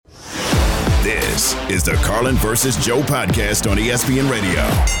This is the Carlin versus Joe podcast on ESPN Radio.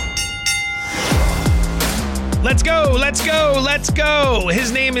 Let's go, let's go, let's go.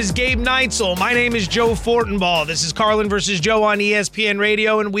 His name is Gabe Neitzel. My name is Joe Fortenbaugh. This is Carlin versus Joe on ESPN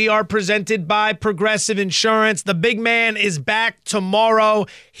Radio, and we are presented by Progressive Insurance. The big man is back tomorrow.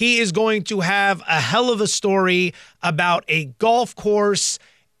 He is going to have a hell of a story about a golf course,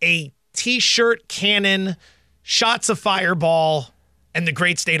 a T-shirt cannon, shots of fireball, and the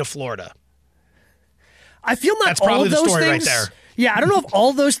great state of Florida. I feel not That's all probably of the those story things, right there. Yeah, I don't know if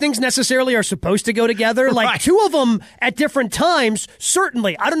all those things necessarily are supposed to go together. Like Right. two of them at different times,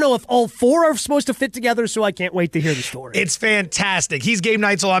 certainly. I don't know if all four are supposed to fit together, so I can't wait to hear the story. It's fantastic. He's Gabe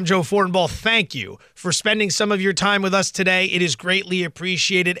Neitzel. I'm Joe Fortenbaugh. Thank you for spending some of your time with us today. It is greatly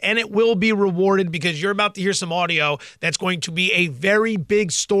appreciated, and it will be rewarded because you're about to hear some audio that's going to be a very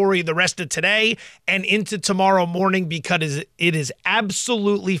big story the rest of today and into tomorrow morning because it is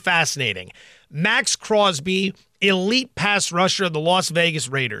absolutely fascinating. Maxx Crosby, elite pass rusher of the Las Vegas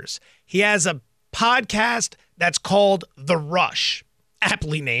Raiders. He has a podcast that's called The Rush,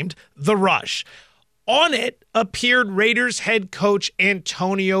 aptly named The Rush. On it appeared Raiders head coach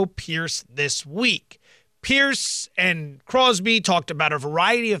Antonio Pierce this week. Pierce and Crosby talked about a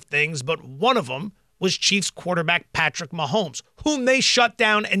variety of things, but one of them was Chiefs quarterback Patrick Mahomes, whom they shut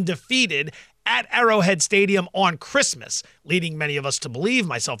down and defeated at Arrowhead Stadium on Christmas, leading many of us to believe,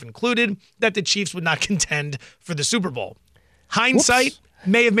 myself included, that the Chiefs would not contend for the Super Bowl. Hindsight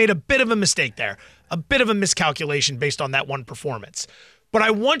may have made a bit of a mistake there, a bit of a miscalculation based on that one performance. But I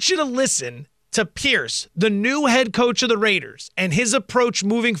want you to listen to Pierce, the new head coach of the Raiders, and his approach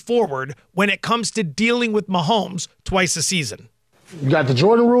moving forward when it comes to dealing with Mahomes twice a season. You got the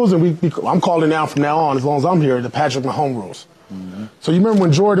Jordan rules, and I'm calling now from now on, as long as I'm here, the Patrick Mahomes rules. Mm-hmm. So you remember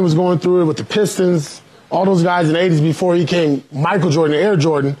when Jordan was going through it with the Pistons, all those guys in the 80s before he came, Michael Jordan and Air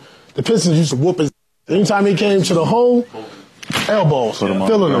Jordan, the Pistons used to whoop his. Anytime he came to the hole, elbows,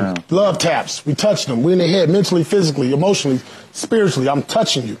 filling them, love taps. We touched them. We in the head, mentally, physically, emotionally, spiritually. I'm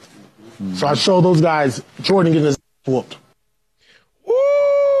touching you. Mm-hmm. So I show those guys Jordan getting his whooped. Woo!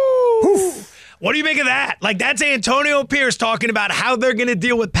 What do you make of that? Like, that's Antonio Pierce talking about how they're going to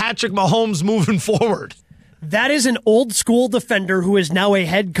deal with Patrick Mahomes moving forward. That is an old school defender who is now a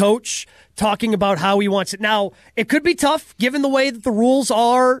head coach talking about how he wants it. Now, it could be tough given the way that the rules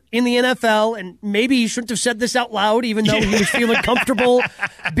are in the NFL, and maybe he shouldn't have said this out loud, even though he was feeling comfortable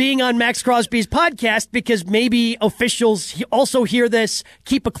being on Maxx Crosby's podcast, because maybe officials also hear this,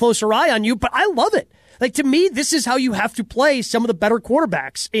 keep a closer eye on you, but I love it. Like, to me, this is how you have to play some of the better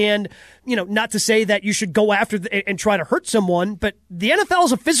quarterbacks. And, you know, not to say that you should go after and try to hurt someone, but the NFL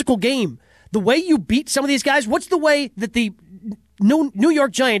is a physical game. The way you beat some of these guys, what's the way that the New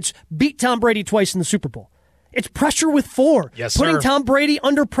York Giants beat Tom Brady twice in the Super Bowl? It's pressure with 4. Yes, Putting sir. Tom Brady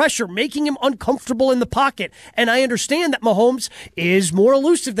under pressure, making him uncomfortable in the pocket. And I understand that Mahomes is more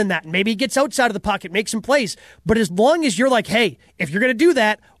elusive than that. Maybe he gets outside of the pocket, makes some plays. But as long as you're like, hey, if you're going to do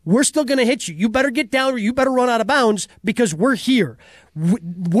that, we're still going to hit you. You better get down or you better run out of bounds because we're here.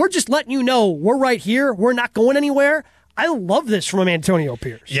 We're just letting you know we're right here. We're not going anywhere. I love this from Antonio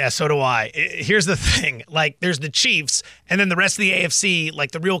Pierce. Yeah, so do I. Here's the thing. Like, there's the Chiefs, and then the rest of the AFC,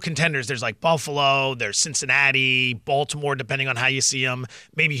 like the real contenders, there's like Buffalo, there's Cincinnati, Baltimore, depending on how you see them.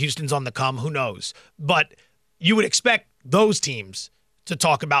 Maybe Houston's on the come, who knows? But you would expect those teams to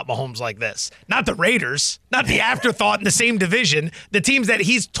talk about Mahomes like this. Not the Raiders, not the afterthought in the same division, the teams that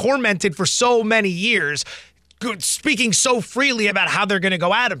he's tormented for so many years, speaking so freely about how they're going to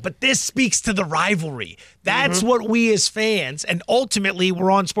go at him. But this speaks to the rivalry. That's what we as fans, and ultimately we're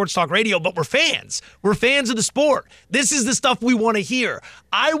on Sports Talk Radio, but we're fans. We're fans of the sport. This is the stuff we want to hear.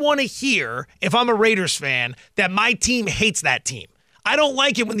 I want to hear, if I'm a Raiders fan, that my team hates that team. I don't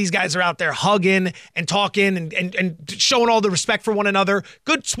like it when these guys are out there hugging and talking and showing all the respect for one another.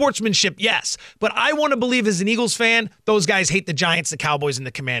 Good sportsmanship, yes. But I want to believe as an Eagles fan, those guys hate the Giants, the Cowboys, and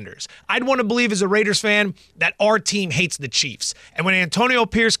the Commanders. I'd want to believe as a Raiders fan that our team hates the Chiefs. And when Antonio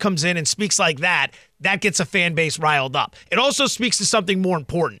Pierce comes in and speaks like that, that gets a fan base riled up. It also speaks to something more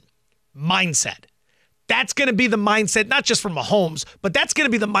important, mindset. That's going to be the mindset, not just for Mahomes, but that's going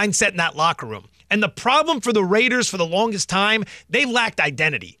to be the mindset in that locker room. And the problem for the Raiders for the longest time, they lacked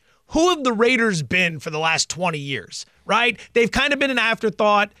identity. Who have the Raiders been for the last 20 years, right? They've kind of been an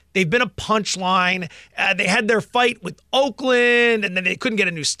afterthought. They've been a punchline. They had their fight with Oakland, and then they couldn't get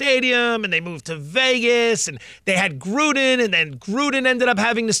a new stadium, and they moved to Vegas, and they had Gruden, and then Gruden ended up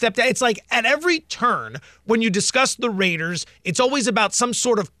having to step down. It's like at every turn, when you discuss the Raiders, it's always about some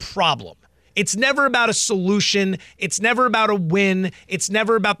sort of problem. It's never about a solution. It's never about a win. It's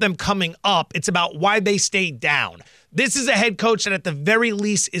never about them coming up. It's about why they stay down. This is a head coach that at the very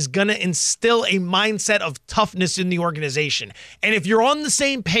least is going to instill a mindset of toughness in the organization. And if you're on the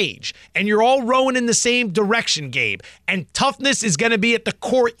same page and you're all rowing in the same direction, Gabe, and toughness is going to be at the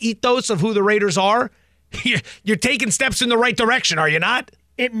core ethos of who the Raiders are, you're taking steps in the right direction, are you not?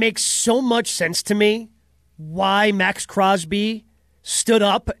 It makes so much sense to me why Max Crosby stood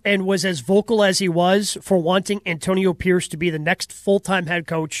up and was as vocal as he was for wanting Antonio Pierce to be the next full-time head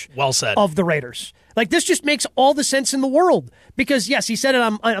coach of the Raiders. Like, this just makes all the sense in the world. Because, yes, he said it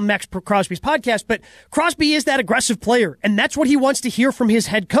on Max Crosby's podcast, but Crosby is that aggressive player, and that's what he wants to hear from his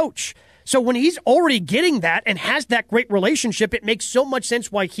head coach. So when he's already getting that and has that great relationship, it makes so much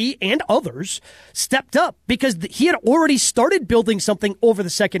sense why he and others stepped up, because he had already started building something over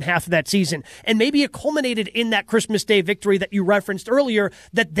the second half of that season. And maybe it culminated in that Christmas Day victory that you referenced earlier,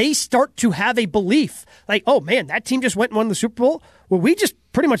 that they start to have a belief like, oh man, that team just went and won the Super Bowl. Well, we just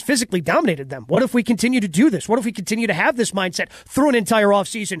pretty much physically dominated them. What if we continue to do this? What if we continue to have this mindset through an entire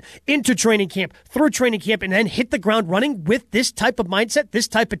offseason, into training camp, through training camp, and then hit the ground running with this type of mindset, this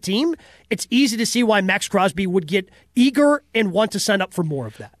type of team? It's easy to see why Max Crosby would get eager and want to sign up for more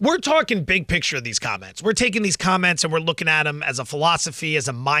of that. We're talking big picture of these comments. We're taking these comments and we're looking at them as a philosophy, as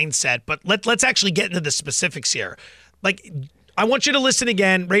a mindset, but let's actually get into the specifics here. Like, I want you to listen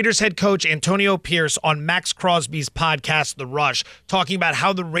again. Raiders head coach Antonio Pierce on Max Crosby's podcast, The Rush, talking about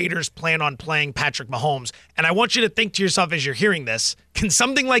how the Raiders plan on playing Patrick Mahomes. And I want you to think to yourself as you're hearing this, can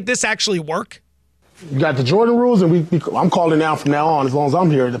something like this actually work? You got the Jordan rules, and I'm calling now from now on, as long as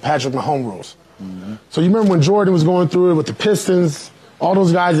I'm here, the Patrick Mahomes rules. Mm-hmm. So you remember when Jordan was going through it with the Pistons, all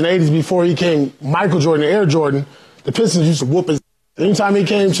those guys in the 80s before he came, Michael Jordan, Air Jordan, the Pistons used to whoop his. Anytime he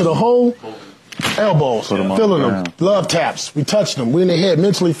came to the hole, elbows, filling them, love taps. We touched them. We in the head,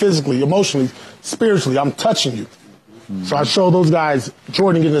 mentally, physically, emotionally, spiritually. I'm touching you. Mm-hmm. So I show those guys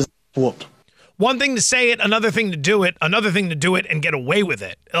Jordan getting his whooped. One thing to say it, another thing to do it, another thing to do it and get away with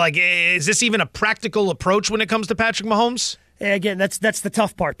it. Like, is this even a practical approach when it comes to Patrick Mahomes? Again, that's the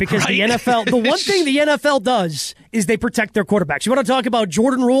tough part, because the NFL, the one thing the NFL does is they protect their quarterbacks. You want to talk about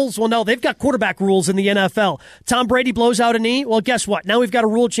Jordan rules? Well, no, they've got quarterback rules in the NFL. Tom Brady blows out a knee. Well, guess what? Now we've got a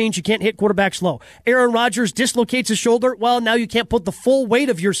rule change. You can't hit quarterbacks low. Aaron Rodgers dislocates his shoulder. Well, now you can't put the full weight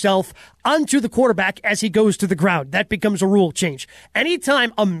of yourself onto the quarterback as he goes to the ground. That becomes a rule change.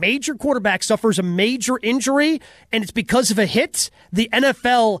 Anytime a major quarterback suffers a major injury and it's because of a hit, the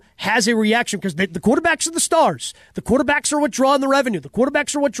NFL has a reaction, because the quarterbacks are the stars. The quarterbacks are what draw the revenue. The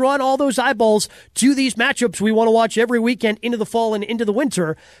quarterbacks are what draw all those eyeballs to these matchups we want to watch every weekend into the fall and into the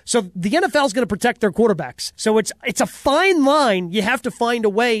winter. So the NFL is going to protect their quarterbacks. So it's a fine line. You have to find a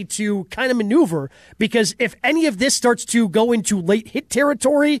way to kind of maneuver, because if any of this starts to go into late hit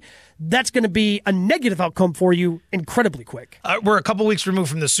territory, that's going to be a negative outcome for you incredibly quick. We're a couple weeks removed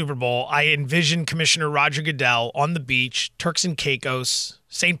from the Super Bowl. I envision Commissioner Roger Goodell on the beach, Turks and Caicos,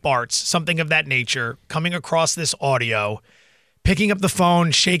 St. Bart's, something of that nature, coming across this audio, picking up the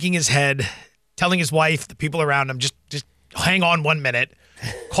phone, shaking his head, telling his wife, the people around him, just hang on 1 minute,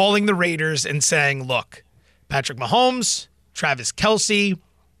 calling the Raiders and saying, look, Patrick Mahomes, Travis Kelce,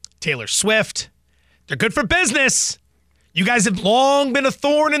 Taylor Swift, they're good for business. You guys have long been a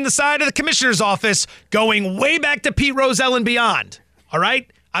thorn in the side of the commissioner's office, going way back to Pete Rozelle and beyond. All right?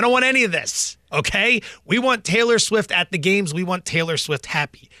 I don't want any of this, okay? We want Taylor Swift at the games. We want Taylor Swift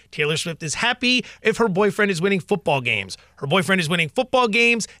happy. Taylor Swift is happy if her boyfriend is winning football games. Her boyfriend is winning football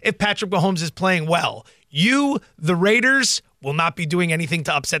games if Patrick Mahomes is playing well. You, the Raiders, will not be doing anything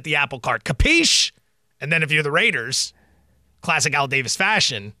to upset the apple cart. Capiche? And then if you're the Raiders, classic Al Davis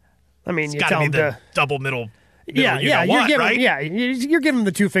fashion, I mean, it's got to be the double middle. You're giving him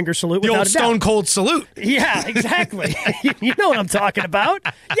the two-finger salute. The without old a doubt. Stone Cold salute. Yeah, exactly. You know what I'm talking about.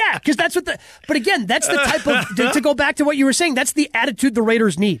 Yeah, because that's what but again, that's the type of, to go back to what you were saying, that's the attitude the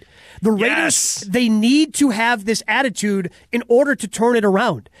Raiders need. The Raiders, they need to have this attitude in order to turn it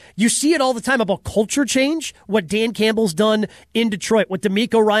around. You see it all the time about culture change, what Dan Campbell's done in Detroit, what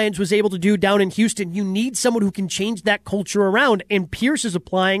DeMeco Ryans was able to do down in Houston. You need someone who can change that culture around, and Pierce is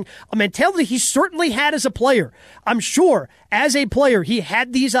applying a mentality he certainly had as a player. I'm sure as a player, he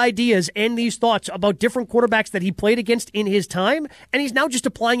had these ideas and these thoughts about different quarterbacks that he played against in his time, and he's now just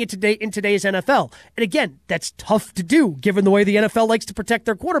applying it today in today's NFL. And again, that's tough to do given the way the NFL likes to protect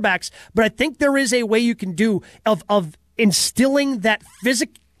their quarterbacks, but I think there is a way you can do of instilling that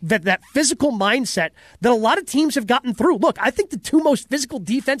that physical mindset that a lot of teams have gotten through. Look, I think the two most physical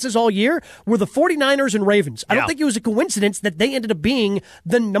defenses all year were the 49ers and Ravens. I don't think it was a coincidence that they ended up being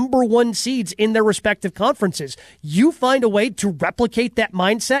the number one seeds in their respective conferences. You find a way to replicate that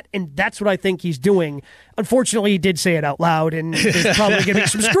mindset, and that's what I think he's doing. Unfortunately, he did say it out loud, and there's probably getting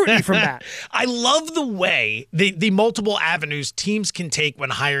some scrutiny from that. I love the way the multiple avenues teams can take when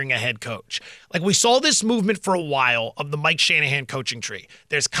hiring a head coach. Like, we saw this movement for a while of the Mike Shanahan coaching tree.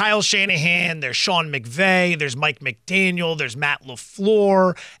 There's Kyle Shanahan, there's Sean McVay, there's Mike McDaniel, there's Matt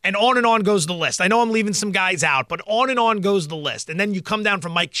LaFleur, and on goes the list. I know I'm leaving some guys out, but on goes the list. And then you come down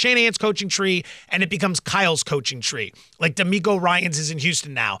from Mike Shanahan's coaching tree, and it becomes Kyle's coaching tree. Like DeMeco Ryans is in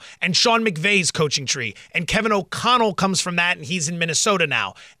Houston now, and Sean McVay's coaching tree. And Kevin O'Connell comes from that, and he's in Minnesota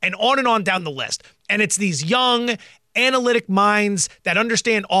now. And on down the list. And it's these young, analytic minds that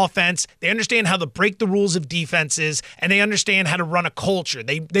understand offense. They understand how to break the rules of defenses, and they understand how to run a culture.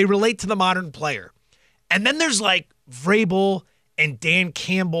 They relate to the modern player. And then there's like Vrabel and Dan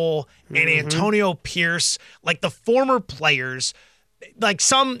Campbell and Antonio Pierce, like the former players. Like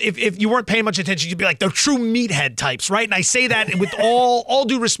some, if you weren't paying much attention, you'd be like, they're true meathead types, right? And I say that with all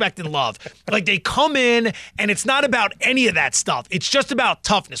due respect and love. Like, they come in, and it's not about any of that stuff. It's just about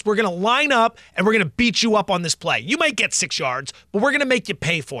toughness. We're going to line up, and we're going to beat you up on this play. You might get 6 yards, but we're going to make you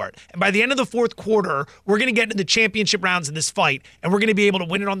pay for it. And by the end of the fourth quarter, we're going to get into the championship rounds in this fight, and we're going to be able to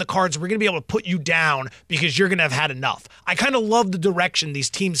win it on the cards. We're going to be able to put you down because you're going to have had enough. I kind of love the direction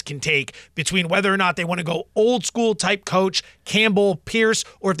these teams can take between whether or not they want to go old school type coach, Campbell, Pierce,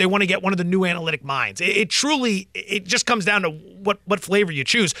 or if they want to get one of the new analytic minds. It truly just comes down to what flavor you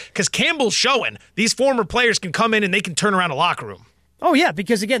choose, because Campbell's showing these former players can come in and they can turn around a locker room. Oh yeah,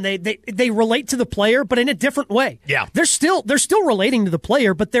 because again, they relate to the player, but in a different way. Yeah, they're still relating to the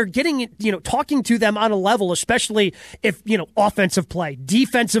player, but they're getting, talking to them on a level, especially if offensive play,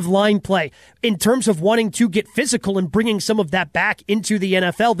 defensive line play, in terms of wanting to get physical and bringing some of that back into the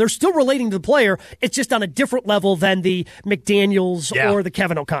NFL. They're still relating to the player. It's just on a different level than the McDaniels or the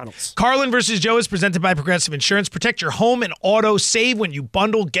Kevin O'Connells. Carlin versus Joe is presented by Progressive Insurance. Protect your home and auto. Save when you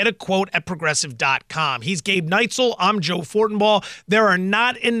bundle. Get a quote at Progressive.com. He's Gabe Neitzel. I'm Joe Fortenbaugh. There are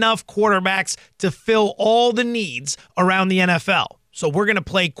not enough quarterbacks to fill all the needs around the NFL. So we're going to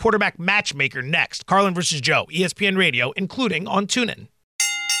play quarterback matchmaker next. Carlin versus Joe, ESPN Radio, including on TuneIn.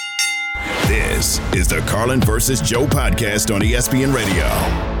 This is the Carlin versus Joe podcast on ESPN Radio.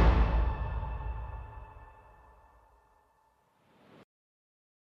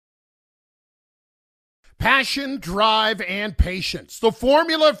 Passion, drive, and patience. The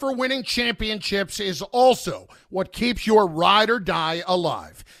formula for winning championships is also what keeps your ride or die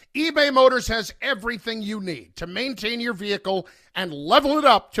alive. eBay Motors has everything you need to maintain your vehicle and level it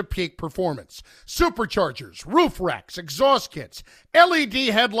up to peak performance. Superchargers, roof racks, exhaust kits, LED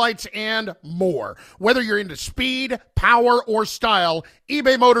headlights, and more. Whether you're into speed, power, or style,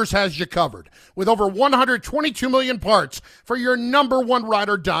 eBay Motors has you covered. With over 122 million parts for your number one ride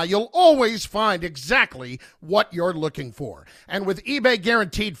or die, you'll always find exactly what you're looking for. And with eBay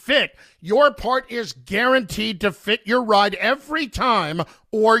Guaranteed Fit, your part is guaranteed to fit your ride every time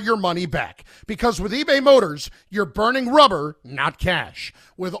or your money back. Because with eBay Motors, you're burning rubber, not cash.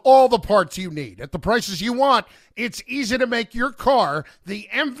 With all the parts you need at the prices you want, it's easy to make your car the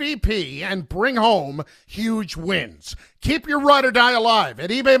MVP and bring home huge wins. Keep your ride or die alive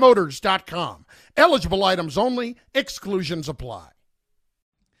at ebaymotors.com. Eligible items only. Exclusions apply.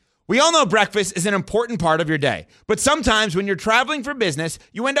 We all know breakfast is an important part of your day, but sometimes when you're traveling for business,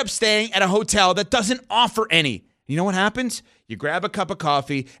 you end up staying at a hotel that doesn't offer any. You know what happens? You grab a cup of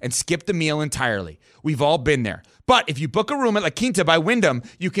coffee and skip the meal entirely. We've all been there. But if you book a room at La Quinta by Wyndham,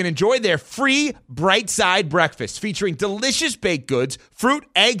 you can enjoy their free Bright Side breakfast featuring delicious baked goods, fruit,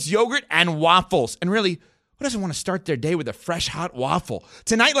 eggs, yogurt, and waffles. And really, who doesn't want to start their day with a fresh hot waffle?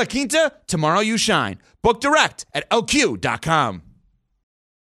 Tonight, La Quinta, tomorrow you shine. Book direct at lq.com.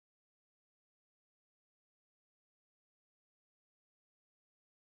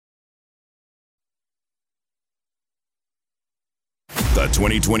 The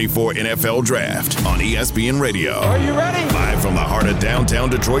 2024 NFL Draft on ESPN Radio. Are you ready? Live from the heart of downtown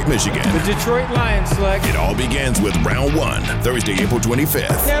Detroit, Michigan. The Detroit Lions select. It all begins with round one, Thursday, April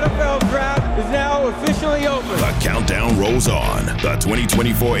 25th. The NFL Draft is now officially open. The countdown rolls on. The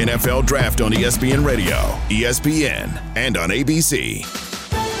 2024 NFL Draft on ESPN Radio, ESPN, and on ABC.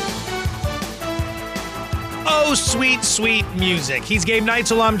 Oh, sweet, sweet music. He's Gabe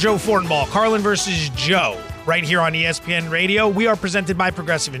Neitzel. I'm Joe Fortenbaugh. Carlin versus Joe. Right here on ESPN Radio. We are presented by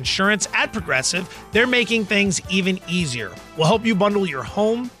Progressive Insurance. At Progressive, they're making things even easier. We'll help you bundle your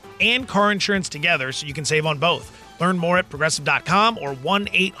home and car insurance together so you can save on both. Learn more at Progressive.com or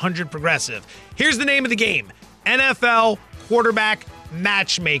 1-800-PROGRESSIVE. Here's the name of the game: NFL Quarterback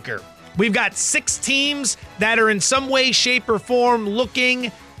Matchmaker. We've got 6 teams that are in some way, shape, or form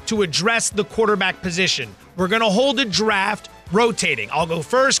looking to address the quarterback position. We're going to hold a draft rotating. I'll go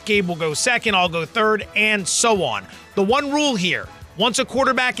first, Gabe will go second, I'll go third, and so on. The one rule here: once a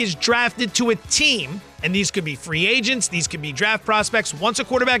quarterback is drafted to a team, and these could be free agents, these could be draft prospects, once a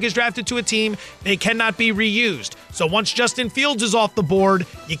quarterback is drafted to a team, they cannot be reused. So once Justin Fields is off the board,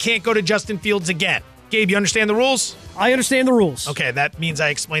 you can't go to Justin Fields again. Gabe, you understand the rules? I understand the rules. Okay, that means I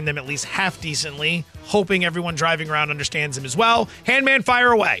explained them at least half decently, hoping everyone driving around understands them as well. Handman,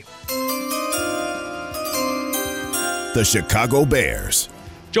 fire away. The Chicago Bears.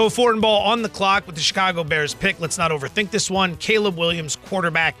 Joe Fortenbaugh on the clock with the Chicago Bears pick. Let's not overthink this one. Caleb Williams,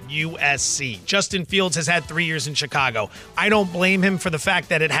 quarterback, USC. Justin Fields has had 3 years in Chicago. I don't blame him for the fact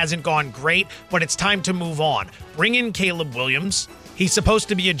that it hasn't gone great, but it's time to move on. Bring in Caleb Williams. He's supposed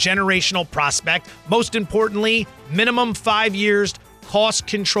to be a generational prospect. Most importantly, minimum 5 years,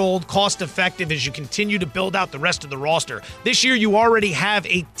 cost-controlled, cost-effective as you continue to build out the rest of the roster. This year, you already have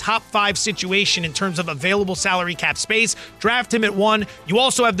a top 5 situation in terms of available salary cap space. Draft him at 1. You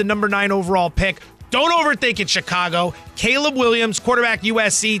also have the number 9 overall pick. Don't overthink it, Chicago. Caleb Williams, quarterback,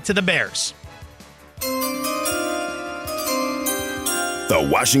 USC, to the Bears. The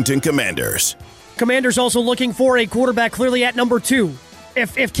Washington Commanders. Commanders also looking for a quarterback clearly at number 2.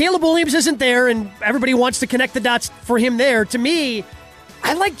 If Caleb Williams isn't there and everybody wants to connect the dots for him there, to me,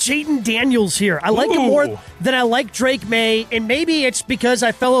 I like Jaden Daniels here. I like him more than I like Drake May, and maybe it's because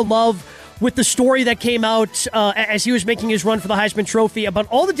I fell in love with the story that came out as he was making his run for the Heisman Trophy about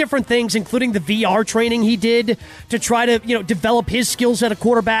all the different things, including the VR training he did to try to develop his skills at a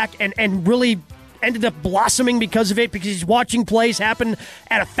quarterback and really ended up blossoming because of it, because he's watching plays happen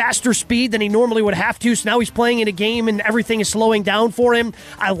at a faster speed than he normally would have to. So now he's playing in a game and everything is slowing down for him.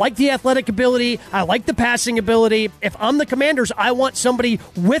 I like the athletic ability. I like the passing ability. If I'm the Commanders, I want somebody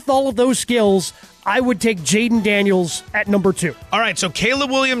with all of those skills. I would take Jaden Daniels at number 2. All right, so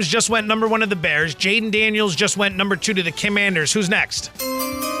Caleb Williams just went number 1 to the Bears. Jaden Daniels just went number 2 to the Commanders. Who's next?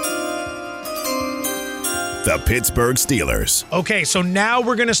 The Pittsburgh Steelers. Okay, so now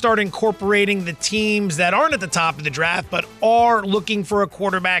we're going to start incorporating the teams that aren't at the top of the draft, but are looking for a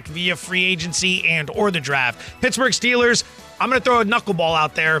quarterback via free agency and or the draft. Pittsburgh Steelers, I'm going to throw a knuckleball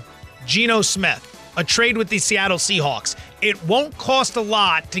out there. Geno Smith, a trade with the Seattle Seahawks. It won't cost a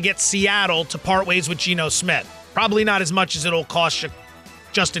lot to get Seattle to part ways with Geno Smith. Probably not as much as it'll cost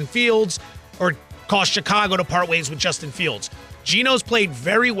Justin Fields or cost Chicago to part ways with Justin Fields. Geno's played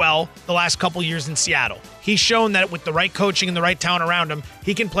very well the last couple years in Seattle. He's shown that with the right coaching and the right talent around him,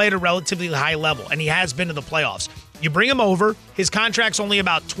 he can play at a relatively high level, and he has been to the playoffs. You bring him over, his contract's only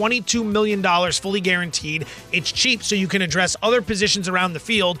about $22 million fully guaranteed. It's cheap, so you can address other positions around the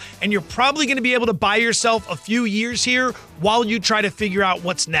field, and you're probably going to be able to buy yourself a few years here while you try to figure out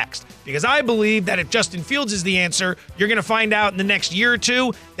what's next. Because I believe that if Justin Fields is the answer, you're going to find out in the next year or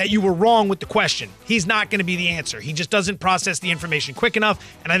two that you were wrong with the question. He's not going to be the answer. He just doesn't process the information quick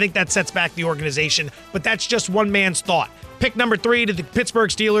enough, and I think that sets back the organization. But that's just one man's thought. Pick number 3 to the Pittsburgh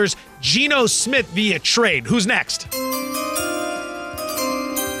Steelers, Geno Smith via trade. Who's next?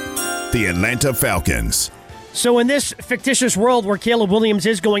 The Atlanta Falcons. So in this fictitious world where Caleb Williams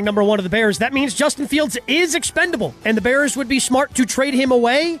is going number 1 to the Bears, that means Justin Fields is expendable, and the Bears would be smart to trade him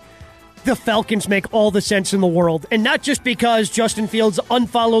away. The Falcons make all the sense in the world. And not just because Justin Fields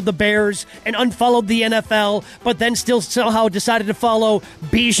unfollowed the Bears and unfollowed the NFL, but then still somehow decided to follow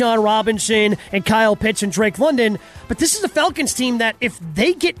Bijan Robinson and Kyle Pitts and Drake London. But this is a Falcons team that if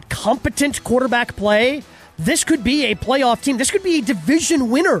they get competent quarterback play, this could be a playoff team. This could be a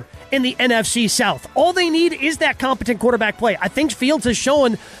division winner in the NFC South. All they need is that competent quarterback play. I think Fields has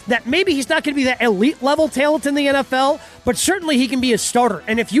shown that maybe he's not going to be that elite level talent in the NFL, but certainly he can be a starter.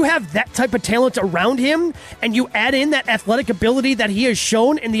 And if you have that type of talent around him and you add in that athletic ability that he has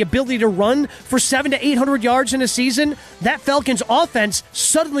shown and the ability to run for 700 to 800 yards in a season, that Falcons offense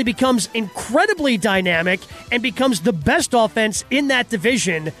suddenly becomes incredibly dynamic and becomes the best offense in that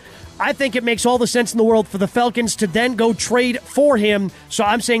division. I think it makes all the sense in the world for the Falcons to then go trade for him. So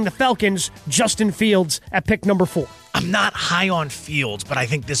I'm saying the Falcons, Justin Fields at pick number 4. I'm not high on Fields, but I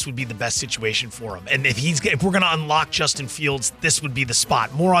think this would be the best situation for him. And if we're going to unlock Justin Fields, this would be the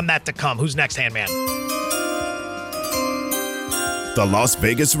spot. More on that to come. Who's next, Handman? the Las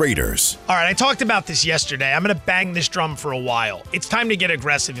Vegas Raiders. All right, I talked about this yesterday. I'm going to bang this drum for a while. It's time to get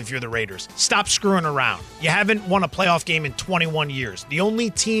aggressive if you're the Raiders. Stop screwing around. You haven't won a playoff game in 21 years. The only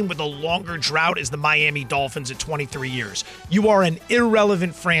team with a longer drought is the Miami Dolphins at 23 years. You are an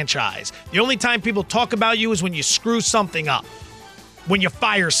irrelevant franchise. The only time people talk about you is when you screw something up, when you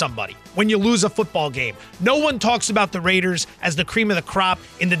fire somebody, when you lose a football game. No one talks about the Raiders as the cream of the crop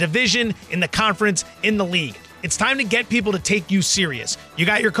in the division, in the conference, in the league. It's time to get people to take you serious. You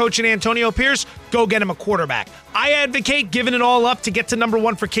got your coach in Antonio Pierce? Go get him a quarterback. I advocate giving it all up to get to number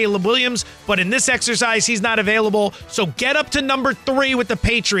 1 for Caleb Williams, but in this exercise, he's not available. So get up to number 3 with the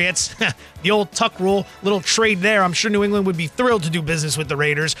Patriots. The old Tuck rule, little trade there. I'm sure New England would be thrilled to do business with the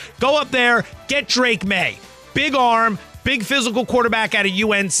Raiders. Go up there, get Drake May. Big arm, big physical quarterback out of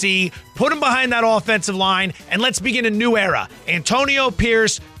UNC. Put him behind that offensive line, and let's begin a new era. Antonio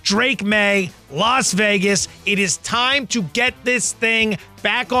Pierce, Drake May, Las Vegas. It is time to get this thing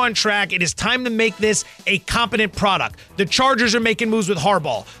back on track. It is time to make this a competent product. The Chargers are making moves with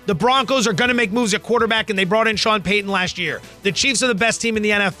Harbaugh. The Broncos are going to make moves at quarterback, and they brought in Sean Payton last year. The Chiefs are the best team in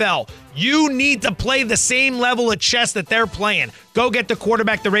the NFL. You need to play the same level of chess that they're playing. Go get the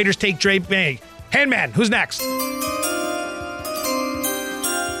quarterback. The Raiders take Drake May. Handman, who's next?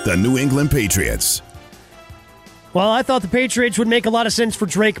 The New England Patriots. Well, I thought the Patriots would make a lot of sense for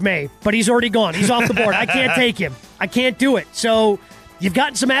Drake May, but he's already gone. He's off the board. I can't take him. I can't do it. So you've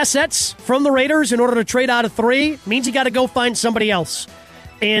gotten some assets from the Raiders in order to trade out of 3. Means you got to go find somebody else.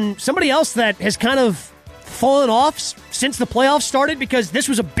 And somebody else that has kind of fallen off since the playoffs started, because this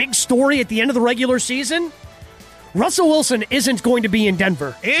was a big story at the end of the regular season. Russell Wilson isn't going to be in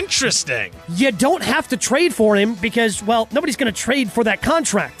Denver. Interesting. You don't have to trade for him because, well, nobody's going to trade for that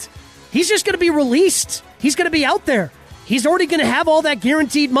contract. He's just going to be released. He's going to be out there. He's already going to have all that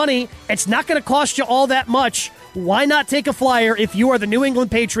guaranteed money. It's not going to cost you all that much. Why not take a flyer if you are the New England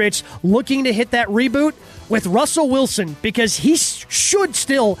Patriots looking to hit that reboot with Russell Wilson? Because he should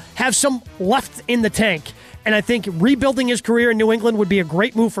still have some left in the tank. And I think rebuilding his career in New England would be a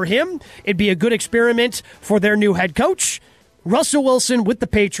great move for him. It'd be a good experiment for their new head coach. Russell Wilson with the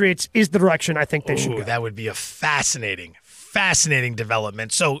Patriots is the direction I think they should go. That would be a fascinating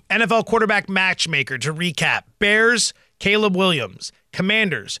development. So NFL quarterback matchmaker, to recap: Bears, Caleb Williams;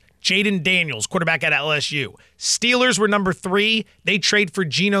 Commanders, Jaden Daniels, quarterback at LSU. Steelers were number 3. They trade for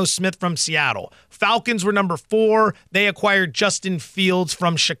Geno Smith from Seattle. Falcons were number 4. They acquired Justin Fields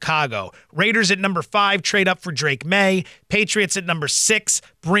from Chicago. Raiders at number 5 trade up for Drake May. Patriots at number 6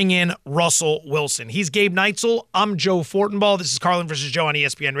 bring in Russell Wilson. He's Gabe Neitzel. I'm Joe Fortenbaugh. This is Carlin versus Joe on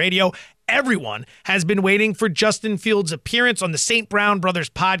ESPN Radio. Everyone has been waiting for Justin Fields' appearance on the St. Brown Brothers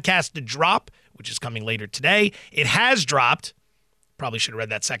podcast to drop, which is coming later today. It has dropped. Probably should have read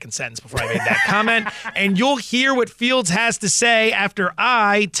that second sentence before I made that comment. And you'll hear what Fields has to say after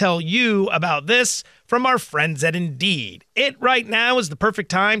I tell you about this from our friends at Indeed. It right now is the perfect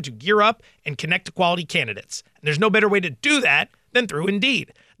time to gear up and connect to quality candidates. And there's no better way to do that than through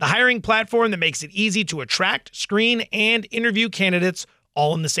Indeed, the hiring platform that makes it easy to attract, screen, and interview candidates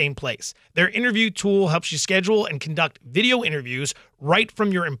all in the same place. Their interview tool helps you schedule and conduct video interviews right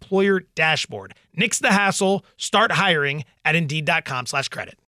from your employer dashboard. Nix the hassle. Start hiring at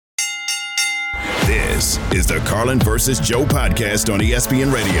Indeed.com/credit. This is the Carlin versus Joe podcast on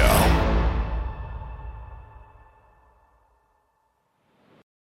ESPN Radio.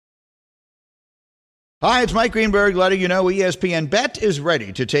 Hi, it's Mike Greenberg letting you know ESPN Bet is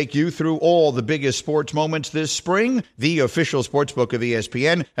ready to take you through all the biggest sports moments this spring. The official sportsbook of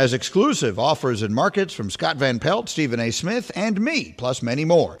ESPN has exclusive offers and markets from Scott Van Pelt, Stephen A. Smith, and me, plus many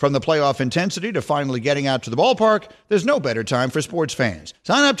more. From the playoff intensity to finally getting out to the ballpark, there's no better time for sports fans.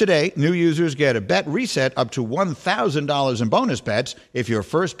 Sign up today. New users get a bet reset up to $1,000 in bonus bets if your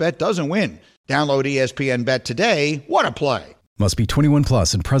first bet doesn't win. Download ESPN Bet today. What a play. Must be 21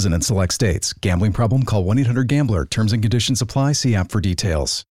 plus and present in select states. Gambling problem? Call 1-800-GAMBLER. Terms and conditions apply. See app for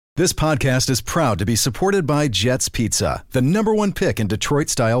details. This podcast is proud to be supported by Jets Pizza, the #1 pick in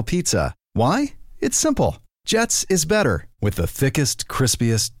Detroit-style pizza. Why? It's simple. Jets is better. With the thickest,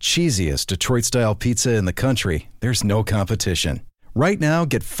 crispiest, cheesiest Detroit-style pizza in the country, there's no competition. Right now,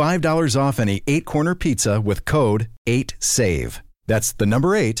 get $5 off any 8-corner pizza with code 8SAVE. That's the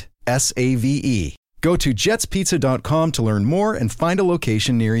number 8, SAVE. Go to jetspizza.com to learn more and find a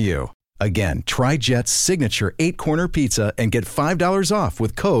location near you. Again, try Jet's signature 8-corner pizza and get $5 off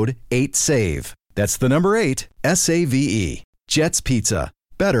with code 8SAVE. That's the number 8, SAVE. Jet's Pizza.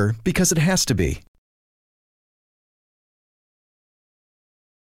 Better because it has to be.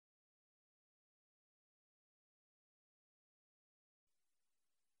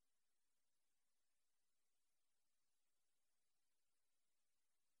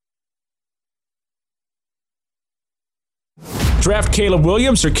 Draft Caleb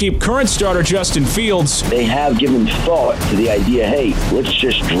Williams or keep current starter Justin Fields? They have given thought to the idea, hey, let's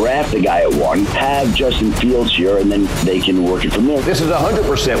just draft a guy at 1, have Justin Fields here, and then they can work it from there. This is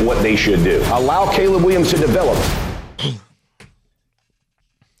 100% what they should do. Allow Caleb Williams to develop.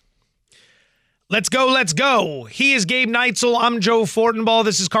 Let's go, let's go. He is Gabe Neitzel. I'm Joe Fortenbaugh.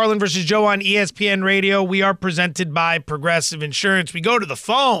 This is Carlin versus Joe on ESPN Radio. We are presented by Progressive Insurance. We go to the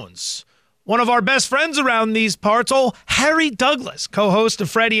phones. One of our best friends around these parts, Harry Douglas, co-host of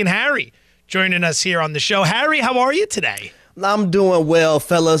Freddie and Harry, joining us here on the show. Harry, how are you today? I'm doing well,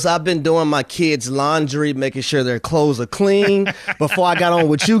 fellas. I've been doing my kids' laundry, making sure their clothes are clean. Before I got on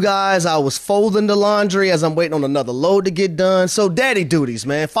with you guys, I was folding the laundry as I'm waiting on another load to get done. So daddy duties,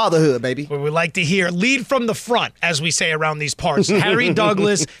 man. Fatherhood, baby. We would like to hear lead from the front, as we say around these parts. Harry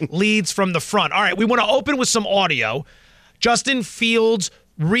Douglas leads from the front. All right, we want to open with some audio. Justin Fields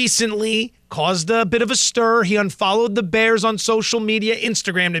recently caused a bit of a stir. He unfollowed the Bears on social media,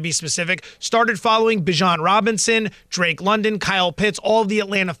 Instagram to be specific, started following Bijan Robinson, Drake London, Kyle Pitts, all of the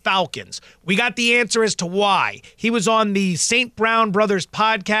Atlanta Falcons. We got the answer as to why. He was on the St. Brown Brothers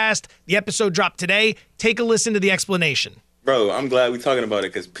podcast. The episode dropped today. Take a listen to the explanation. Bro, I'm glad we're talking about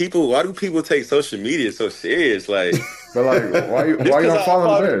it because why do people take social media so serious? Like, but like, why you don't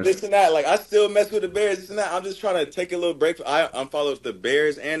follow the Bears? This and that. Like, I still mess with the Bears, this and that. I'm just trying to take a little break. I unfollow the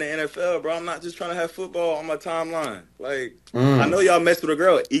Bears and the NFL, bro. I'm not just trying to have football on my timeline. Like, I know y'all mess with a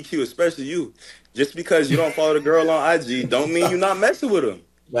girl, EQ, especially you. Just because you don't follow the girl on IG don't mean you're not messing with them.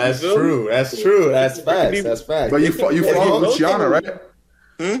 That's true. That's true. That's facts. That's facts. But you follow Luciana, right?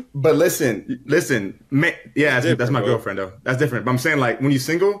 But listen, man, yeah, that's my girlfriend though. That's different. But I'm saying, like, when you're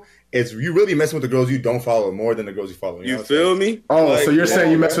single, it's you really messing with the girls you don't follow more than the girls you follow. You feel me? Oh, like, so you're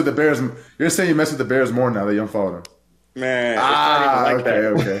saying you mess with the Bears? You're saying you mess with the Bears more now that you don't follow them? Man,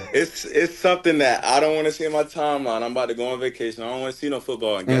 okay. It's something that I don't want to see in my timeline. I'm about to go on vacation. I don't want to see no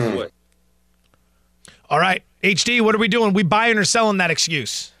football. And guess what? All right, HD, what are we doing? We buying or selling that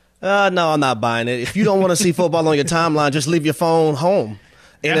excuse? No, I'm not buying it. If you don't want to see football on your timeline, just leave your phone home.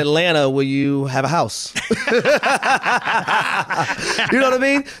 In Atlanta, where you have a house. You know what I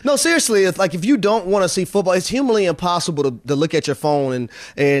mean? No, seriously, it's like if you don't want to see football, it's humanly impossible to look at your phone.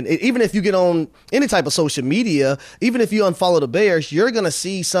 And even if you get on any type of social media, even if you unfollow the Bears, you're going to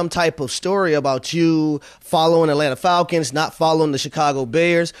see some type of story about you following Atlanta Falcons, not following the Chicago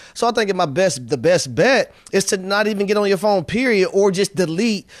Bears. So I think the best bet is to not even get on your phone, period, or just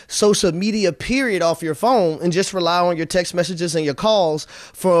delete social media, period, off your phone and just rely on your text messages and your calls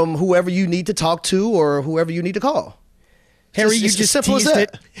from whoever you need to talk to or whoever you need to call. Harry, you just teased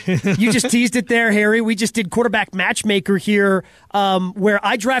it. You just teased it there, Harry. We just did quarterback matchmaker here, where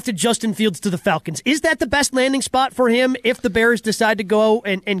I drafted Justin Fields to the Falcons. Is that the best landing spot for him if the Bears decide to go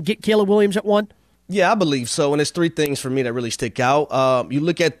and get Caleb Williams at 1? Yeah, I believe so. And there's 3 things for me that really stick out. You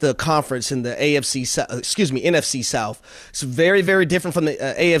look at the conference in the NFC South. It's very, very different from the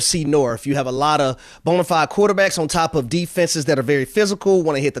AFC North. You have a lot of bona fide quarterbacks on top of defenses that are very physical,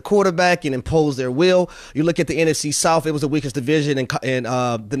 want to hit the quarterback and impose their will. You look at the NFC South, it was the weakest division in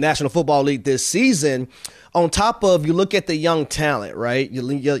the National Football League this season. On top of, you look at the young talent, right?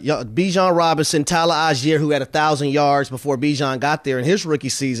 Bijan Robinson, Tyler Algier, who had 1,000 yards before Bijan got there in his rookie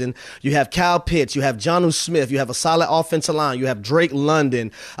season. You have Kyle Pitts. You have Jonnu Smith. You have a solid offensive line. You have Drake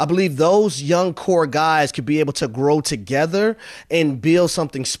London. I believe those young core guys could be able to grow together and build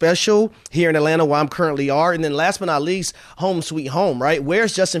something special here in Atlanta, where I'm currently are. And then last but not least, home sweet home, right?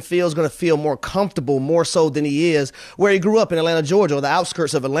 Where's Justin Fields going to feel more comfortable, more so than he is where he grew up in Atlanta, Georgia, or the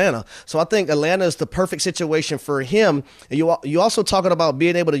outskirts of Atlanta? So I think Atlanta is the perfect situation for him. And you also talking about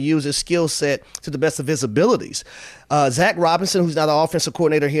being able to use his skill set to the best of his abilities. Zach Robinson, who's now the offensive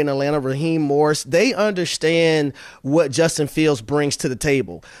coordinator here in Atlanta, Raheem Morris, they understand what Justin Fields brings to the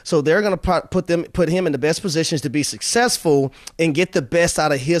table. So they're going to put him in the best positions to be successful and get the best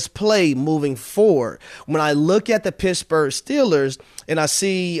out of his play moving forward. When I look at the Pittsburgh Steelers and I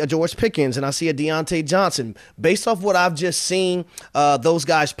see a George Pickens and I see a Deontay Johnson, based off what I've just seen those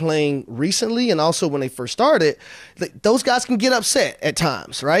guys playing recently and also when they first started, those guys can get upset at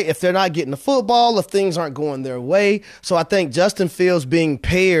times, right? If they're not getting the football, if things aren't going their way. So I think Justin Fields being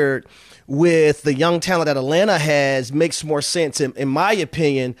paired with the young talent that Atlanta has makes more sense, in my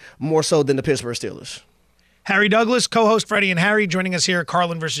opinion, more so than the Pittsburgh Steelers. Harry Douglas, co-host Freddie and Harry, joining us here at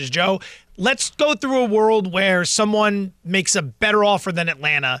Carlin versus Joe. Let's go through a world where someone makes a better offer than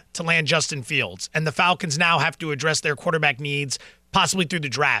Atlanta to land Justin Fields, and the Falcons now have to address their quarterback needs, possibly through the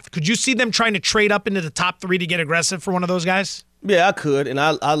draft. Could you see them trying to trade up into the top 3 to get aggressive for one of those guys? Yeah, I could, and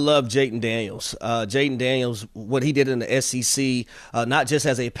I love Jayden Daniels. Jayden Daniels, what he did in the SEC, not just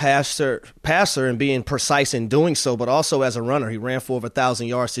as a passer and being precise in doing so, but also as a runner. He ran for over 1,000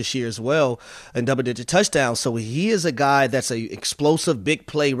 yards this year as well and double-digit touchdowns. So he is a guy that's a explosive, big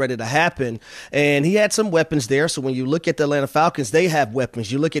play ready to happen, and he had some weapons there. So when you look at the Atlanta Falcons, they have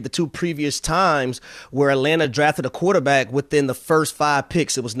weapons. You look at the 2 previous times where Atlanta drafted a quarterback within the first 5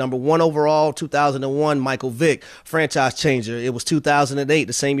 picks. It was number 1 overall, 2001, Michael Vick, franchise changer. It was 2008,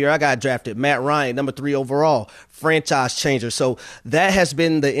 the same year I got drafted. Matt Ryan, number 3 overall, franchise changer. So that has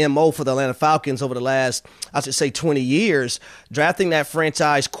been the MO for the Atlanta Falcons over the last, I should say, 20 years, drafting that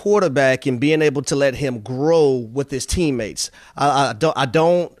franchise quarterback and being able to let him grow with his teammates. I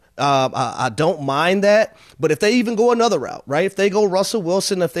don't mind that, but if they even go another route, right? If they go Russell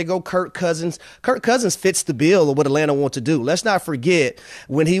Wilson, if they go Kirk Cousins fits the bill of what Atlanta wants to do. Let's not forget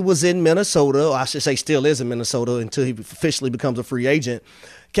when he was in Minnesota, or I should say still is in Minnesota until he officially becomes a free agent,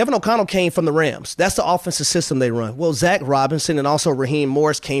 Kevin O'Connell came from the Rams. That's the offensive system they run. Well, Zach Robinson and also Raheem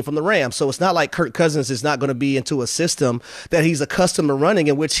Morris came from the Rams. So it's not like Kirk Cousins is not going to be into a system that he's accustomed to running,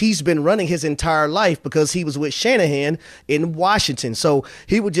 in which he's been running his entire life because he was with Shanahan in Washington. So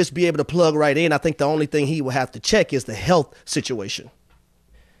he would just be able to plug right in. I think the only thing he will have to check is the health situation.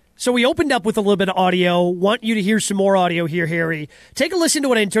 So we opened up with a little bit of audio. Want you to hear some more audio here, Harry. Take a listen to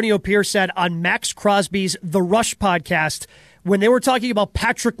what Antonio Pierce said on Max Crosby's The Rush podcast when they were talking about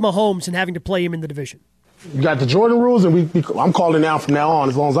Patrick Mahomes and having to play him in the division. You got the Jordan rules, and I'm calling now from now on,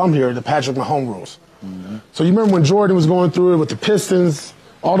 as long as I'm here, the Patrick Mahomes rules. Mm-hmm. So you remember when Jordan was going through it with the Pistons,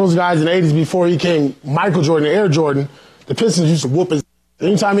 all those guys in the 80s before he came, Michael Jordan, Air Jordan, the Pistons used to whoop his.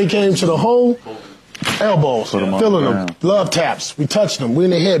 Anytime he came to the hole, elbows, filling them, love taps. We touched them. We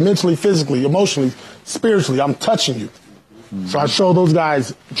in the head, mentally, physically, emotionally, spiritually. I'm touching you. Mm-hmm. So I show those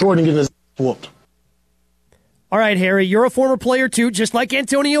guys Jordan getting his whooped. All right, Harry, you're a former player too, just like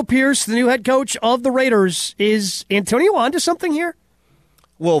Antonio Pierce, the new head coach of the Raiders. Is Antonio onto something here?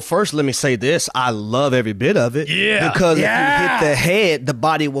 Well, first, let me say this. I love every bit of it. Yeah. Because if you hit the head, the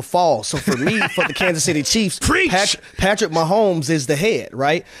body will fall. So for me, for the Kansas City Chiefs, Patrick Mahomes is the head,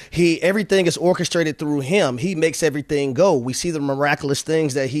 right? Everything is orchestrated through him. He makes everything go. We see the miraculous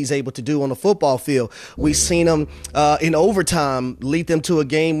things that he's able to do on the football field. We've seen him in overtime lead them to a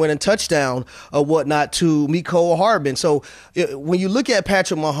game-winning touchdown or whatnot to Mecole Hardman. So when you look at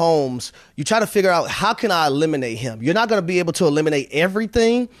Patrick Mahomes, you try to figure out how can I eliminate him? You're not going to be able to eliminate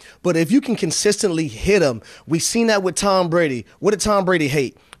everything. But if you can consistently hit him, we've seen that with Tom Brady. What did Tom Brady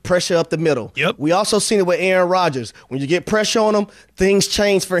hate? Pressure up the middle. Yep. We also seen it with Aaron Rodgers. When you get pressure on him, things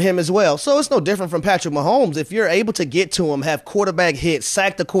change for him as well. So it's no different from Patrick Mahomes. If you're able to get to him, have quarterback hits,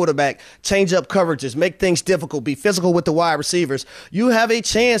 sack the quarterback, change up coverages, make things difficult, be physical with the wide receivers, you have a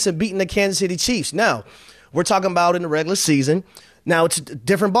chance of beating the Kansas City Chiefs. Now, we're talking about in the regular season. Now, it's a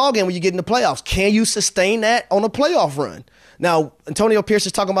different ballgame when you get in the playoffs. Can you sustain that on a playoff run? Now, Antonio Pierce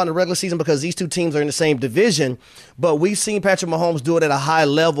is talking about in the regular season because these two teams are in the same division, but we've seen Patrick Mahomes do it at a high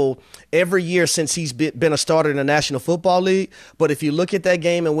level every year since he's been a starter in the National Football League. But if you look at that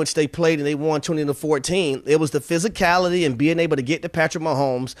game in which they played and they won 20-14, it was the physicality and being able to get to Patrick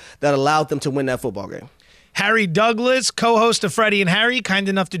Mahomes that allowed them to win that football game. Harry Douglas, co-host of Freddie and Harry, kind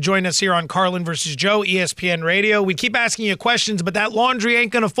enough to join us here on Carlin versus Joe, ESPN Radio. We keep asking you questions, but that laundry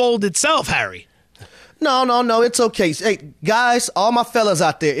ain't going to fold itself, Harry. No, it's okay. Hey, guys, all my fellas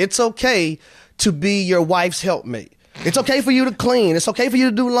out there, it's okay to be your wife's helpmate. It's okay for you to clean. It's okay for you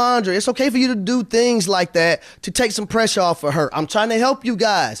to do laundry. It's okay for you to do things like that to take some pressure off of her. I'm trying to help you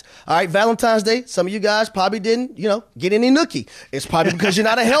guys. All right, Valentine's Day, some of you guys probably didn't, get any nookie. It's probably because you're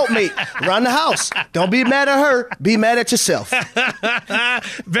not a helpmate around the house. Don't be mad at her. Be mad at yourself.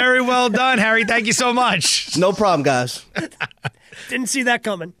 Very well done, Harry. Thank you so much. No problem, guys. Didn't see that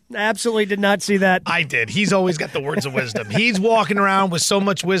coming. Absolutely did not see that. I did. He's always got the words of wisdom. He's walking around with so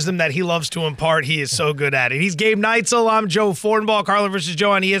much wisdom that he loves to impart. He is so good at it. He's Gabe Neitzel. I'm Joe Fortenbaugh, Carlin versus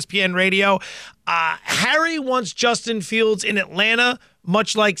Joe on ESPN Radio. Harry wants Justin Fields in Atlanta,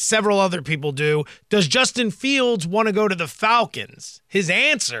 much like several other people do. Does Justin Fields want to go to the Falcons? His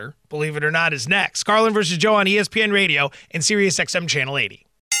answer, believe it or not, is next. Carlin versus Joe on ESPN Radio and SiriusXM Channel 80.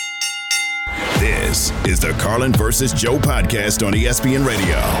 This is the Carlin versus Joe podcast on ESPN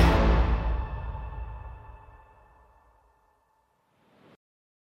Radio.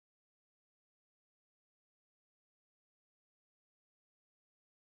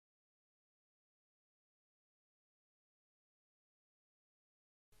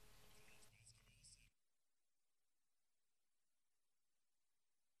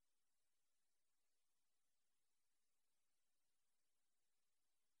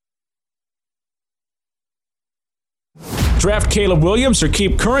 Draft Caleb Williams or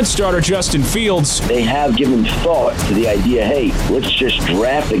keep current starter Justin Fields. They have given thought to the idea, hey, let's just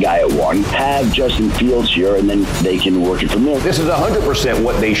draft a guy at 1, have Justin Fields here, and then they can work it from there. This is 100%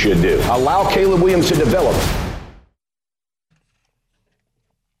 what they should do. Allow Caleb Williams to develop.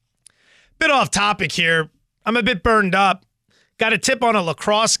 Bit off topic here. I'm a bit burned up. Got a tip on a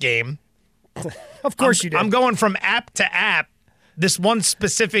lacrosse game. Of course you did. I'm going from app to app. This one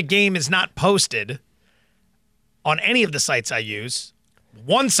specific game is not posted on any of the sites I use.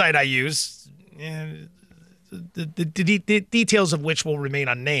 One site I use, the details of which will remain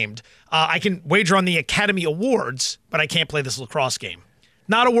unnamed. I can wager on the Academy Awards, but I can't play this lacrosse game.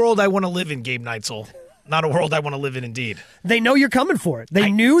 Not a world I want to live in, Gabe Neitzel. Not a world I want to live in, indeed. They know you're coming for it.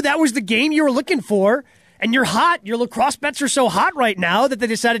 They knew that was the game you were looking for, and you're hot. Your lacrosse bets are so hot right now that they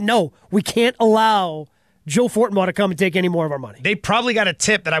decided, no, we can't allow Joe Fortenbaugh to come and take any more of our money. They probably got a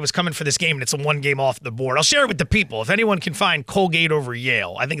tip that I was coming for this game, and it's a one game off the board. I'll share it with the people. If anyone can find Colgate over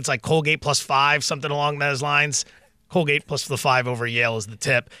Yale, I think it's like Colgate plus 5, something along those lines. Colgate plus the 5 over Yale is the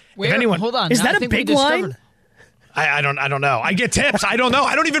tip. Where, hold on. Is that a big line? I don't know. I get tips. I don't know.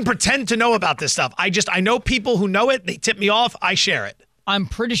 I don't even pretend to know about this stuff. I know people who know it. They tip me off. I share it. I'm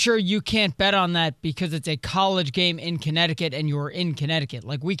pretty sure you can't bet on that because it's a college game in Connecticut and you're in Connecticut.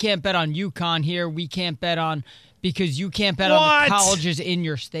 Like, we can't bet on UConn here. We can't bet on, because you can't bet on the colleges in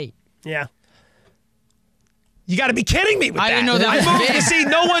your state. Yeah. You got to be kidding me with that. I didn't know that. I moved to see.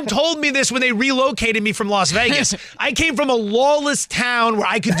 No one told me this when they relocated me from Las Vegas. I came from a lawless town where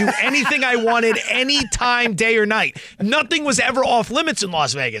I could do anything I wanted, anytime, day or night. Nothing was ever off limits in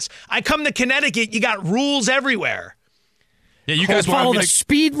Las Vegas. I come to Connecticut, you got rules everywhere. Yeah, you guys follow the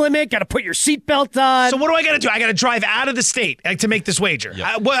speed limit. Got to put your seatbelt on. So what do I got to do? I got to drive out of the state to make this wager.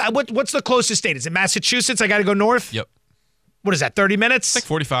 Yep. What's the closest state? Is it Massachusetts? I got to go north. Yep. What is that? 30 minutes? Like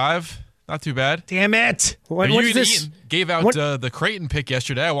 45. Not too bad. Damn it! What's this? Gave out the Creighton pick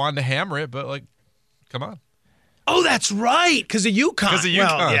yesterday. I wanted to hammer it, but come on. Oh, that's right. Because of UConn. Because of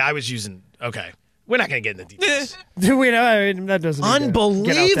UConn. Well, yeah, I was using. Okay, we're not gonna get into details. That doesn't.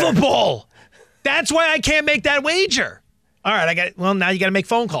 Unbelievable. That's why I can't make that wager. All right, I got it. Well, now you got to make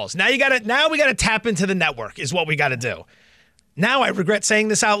phone calls. Now we got to tap into the network. Is what we got to do. Now I regret saying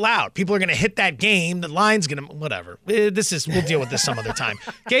this out loud. People are going to hit that game. The line's going to, whatever. We'll deal with this some other time.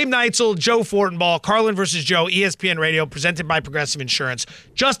 Gabe Neitzel, Joe Fortenbaugh, Carlin versus Joe, ESPN Radio, presented by Progressive Insurance.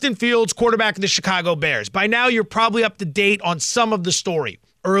 Justin Fields, quarterback of the Chicago Bears. By now, you're probably up to date on some of the story.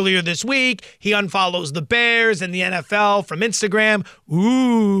 Earlier this week, he unfollows the Bears and the NFL from Instagram.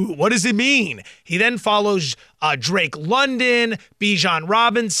 Ooh, what does it mean? He then follows Drake London, Bijan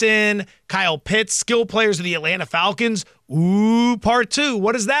Robinson, Kyle Pitts, skill players of the Atlanta Falcons. Ooh, part 2.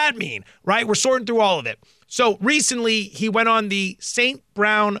 What does that mean? Right? We're sorting through all of it. So recently, he went on the St.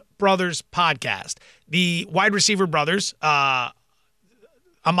 Brown Brothers podcast. The wide receiver brothers,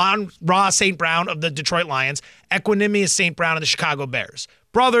 Amon-Ra St. Brown of the Detroit Lions, Equanimeous St. Brown of the Chicago Bears.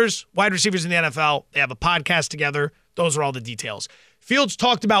 Brothers, wide receivers in the NFL, they have a podcast together. Those are all the details. Fields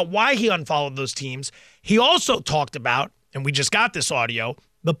talked about why he unfollowed those teams. He also talked about, and we just got this audio,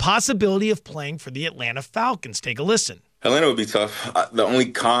 the possibility of playing for the Atlanta Falcons. Take a listen. Atlanta would be tough. The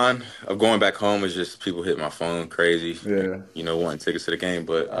only con of going back home is just people hit my phone crazy. Yeah. Wanting tickets to the game.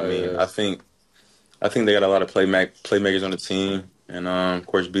 But, I think they got a lot of playmakers on the team. And, of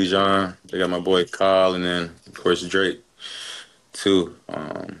course, Bijan. They got my boy Kyle. And then, of course, Drake, too.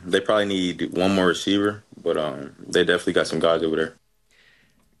 They probably need one more receiver. But they definitely got some guys over there.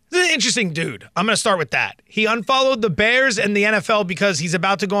 This is an interesting dude. I'm going to start with that. He unfollowed the Bears and the NFL because he's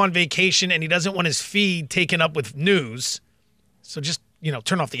about to go on vacation and he doesn't want his feed taken up with news. So just,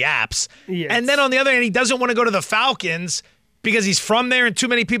 turn off the apps. Yes. And then on the other hand, he doesn't want to go to the Falcons because he's from there and too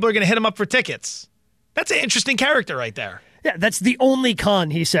many people are going to hit him up for tickets. That's an interesting character right there. Yeah, that's the only con,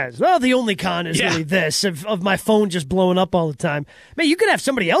 he says. Well, the only con is really this, of my phone just blowing up all the time. Man, you could have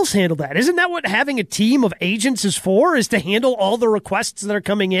somebody else handle that. Isn't that what having a team of agents is for, is to handle all the requests that are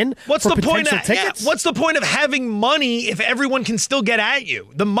coming in What's for the point potential of, tickets? What's the point of having money if everyone can still get at you?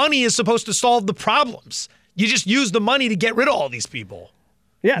 The money is supposed to solve the problems. You just use the money to get rid of all these people.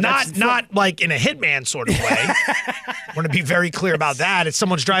 Yeah, not like in a hitman sort of way. I want to be very clear about that. If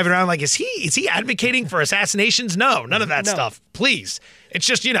someone's driving around like, is he advocating for assassinations? No, none of that stuff. Please. It's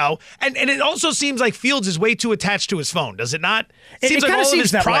just, and it also seems like Fields is way too attached to his phone, does it not? It seems like all of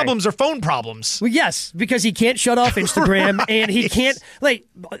his problems are phone problems. Well, yes, because he can't shut off Instagram and he can't,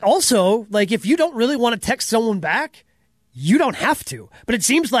 also, if you don't really want to text someone back, you don't have to. But it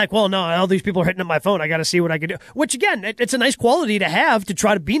seems like, well, no, all these people are hitting up my phone. I got to see what I can do. Which, again, it's a nice quality to have, to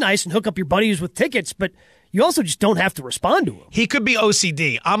try to be nice and hook up your buddies with tickets, but you also just don't have to respond to him. He could be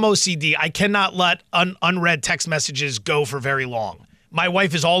OCD. I'm OCD. I cannot let unread text messages go for very long. My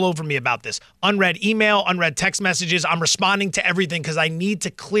wife is all over me about this. Unread email, unread text messages. I'm responding to everything because I need to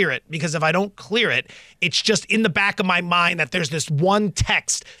clear it. Because if I don't clear it, it's just in the back of my mind that there's this one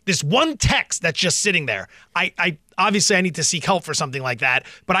text that's just sitting there. I obviously I need to seek help for something like that,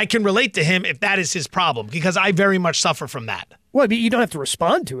 but I can relate to him if that is his problem because I very much suffer from that. Well, I mean, you don't have to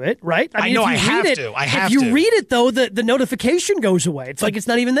respond to it, right? I know I have to. If you read it, though, the notification goes away. It's like it's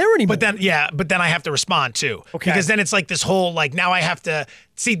not even there anymore. But then I have to respond, too. Okay. Because then it's like this whole, like, now I have to...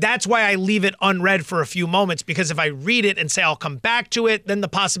 See, that's why I leave it unread for a few moments, because if I read it and say I'll come back to it, then the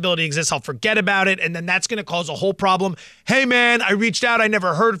possibility exists I'll forget about it, and then that's going to cause a whole problem. Hey, man, I reached out. I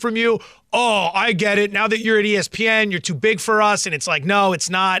never heard from you. Oh, I get it. Now that you're at ESPN, you're too big for us. And it's like, no, it's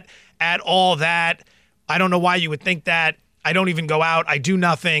not at all that. I don't know why you would think that. I don't even go out. I do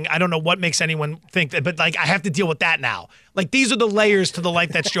nothing. I don't know what makes anyone think that, but like I have to deal with that now. Like these are the layers to the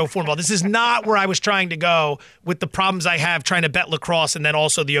life that's Joe Fortenbaugh. This is not where I was trying to go with the problems I have trying to bet lacrosse and then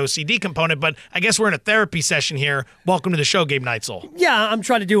also the OCD component. But I guess we're in a therapy session here. Welcome to the show, Gabe Neitzel. Yeah, I'm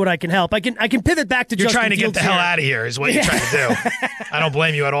trying to do what I can help. I can pivot back to. You're Justin trying to Fields get the hell here. out of here is what you're trying to do. I don't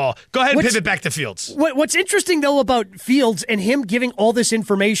blame you at all. Go ahead and pivot back to Fields. What's interesting though about Fields and him giving all this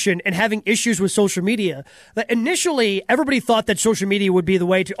information and having issues with social media, that initially everybody thought that social media would be the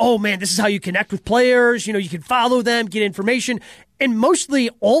way to, oh man, this is how you connect with players. You know, you can follow them, get information. And mostly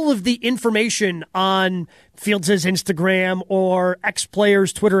all of the information on Fields' Instagram or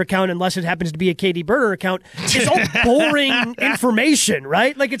ex-player's Twitter account, unless it happens to be a Katie Burner account, is all boring information,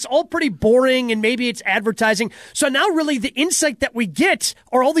 right? Like it's all pretty boring and maybe it's advertising. So now really the insight that we get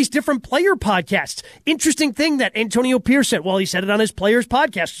are all these different player podcasts. Interesting thing that Antonio Pierce said. Well, he said it on his players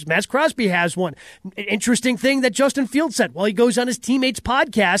podcast. Matt Crosby has one. Interesting thing that Justin Fields said. Well, he goes on his teammates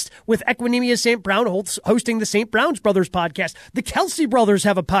podcast with Equinemius St. Brown hosting the St. Brown's Brothers podcast. The Kelsey brothers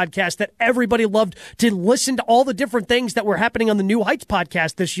have a podcast that everybody loved to listen to all the different things that were happening on the New Heights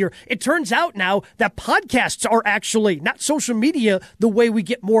podcast this year. It turns out now that podcasts are actually not social media the way we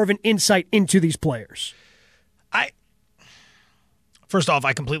get more of an insight into these players. First off,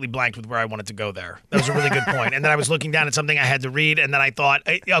 I completely blanked with where I wanted to go there. That was a really good point. And then I was looking down at something I had to read, and then I thought,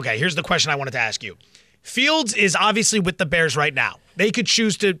 okay, here's the question I wanted to ask you. Fields is obviously with the Bears right now. They could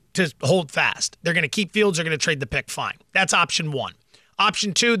choose to hold fast. They're going to keep Fields. They're going to trade the pick. Fine. That's option one.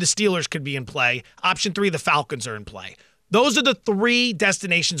 Option two, the Steelers could be in play. Option three, the Falcons are in play. Those are the three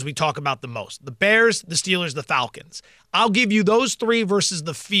destinations we talk about the most. The Bears, the Steelers, the Falcons. I'll give you those three versus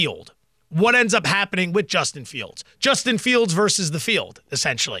the field. What ends up happening with Justin Fields? Justin Fields versus the field,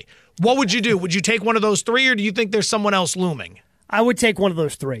 essentially. What would you do? Would you take one of those three, or do you think there's someone else looming? I would take one of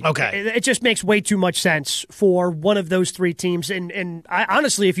those three. Okay. It just makes way too much sense for one of those three teams. And I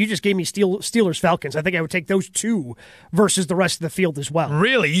honestly, if you just gave me Steelers Falcons, I think I would take those two versus the rest of the field as well.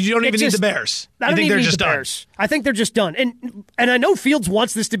 Really? You don't even need the Bears? I think they're need just the done? Bears. I think they're just done. And I know Fields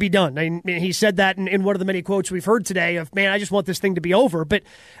wants this to be done. I mean, he said that in one of the many quotes we've heard today of, man, I just want this thing to be over. But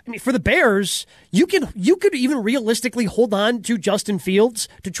I mean, for the Bears, you could even realistically hold on to Justin Fields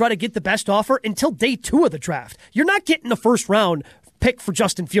to try to get the best offer until day 2 of the draft. You're not getting a first round pick for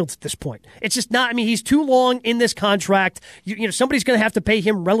Justin Fields at this point. It's just not, I mean, he's too long in this contract. You know, somebody's going to have to pay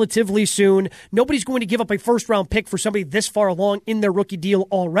him relatively soon. Nobody's going to give up a first-round pick for somebody this far along in their rookie deal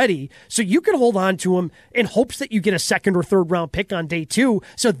already. So you could hold on to him in hopes that you get a second or third-round pick on day 2.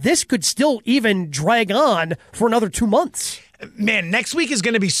 So this could still even drag on for another 2 months. Man, next week is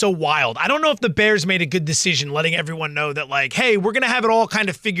going to be so wild. I don't know if the Bears made a good decision letting everyone know that, like, hey, we're going to have it all kind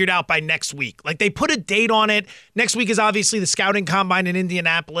of figured out by next week. Like, they put a date on it. Next week is obviously the scouting combine in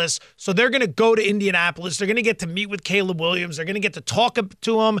Indianapolis. So they're going to go to Indianapolis. They're going to get to meet with Caleb Williams. They're going to get to talk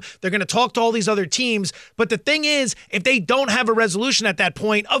to him. They're going to talk to all these other teams. But the thing is, if they don't have a resolution at that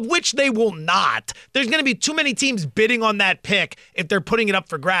point, of which they will not, there's going to be too many teams bidding on that pick if they're putting it up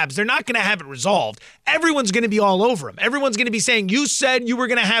for grabs. They're not going to have it resolved. Everyone's going to be all over him. Everyone's going to be saying, you said you were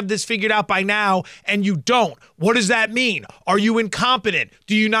going to have this figured out by now, and you don't. What does that mean? Are you incompetent?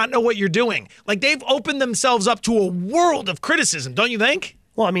 Do you not know what you're doing? Like, they've opened themselves up to a world of criticism, don't you think?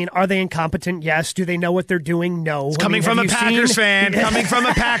 Well, I mean, are they incompetent? Yes. Do they know what they're doing? No. It's coming from a Packers fan. Coming from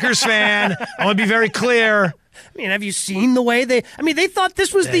a Packers fan. I want to be very clear. I mean, have you seen the way they thought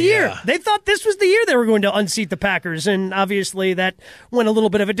this was the year. Yeah. They thought this was the year they were going to unseat the Packers, and obviously that went a little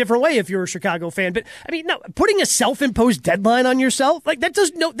bit of a different way if you're a Chicago fan. But I mean, no, putting a self-imposed deadline on yourself, like that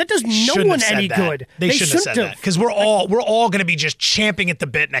does no one any good. They shouldn't have said that, because we're all going to be just champing at the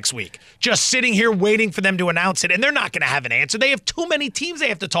bit next week, just sitting here waiting for them to announce it, and they're not going to have an answer. They have too many teams they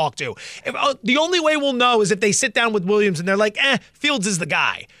have to talk to. The only way we'll know is if they sit down with Williams and they're like, Fields is the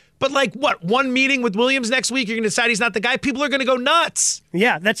guy. But like what? One meeting with Williams next week, you're going to decide he's not the guy? People are going to go nuts.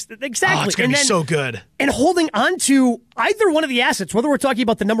 Yeah, that's exactly. Oh, it's going to be so good. And holding on to either one of the assets, whether we're talking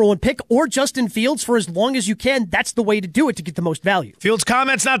about the number one pick or Justin Fields, for as long as you can, that's the way to do it to get the most value. Fields'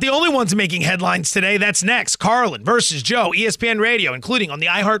 comments not the only ones making headlines today. That's next. Carlin versus Joe, ESPN Radio, including on the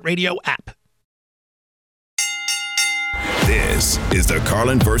iHeartRadio app. This is the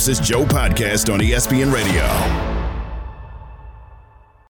Carlin versus Joe podcast on ESPN Radio.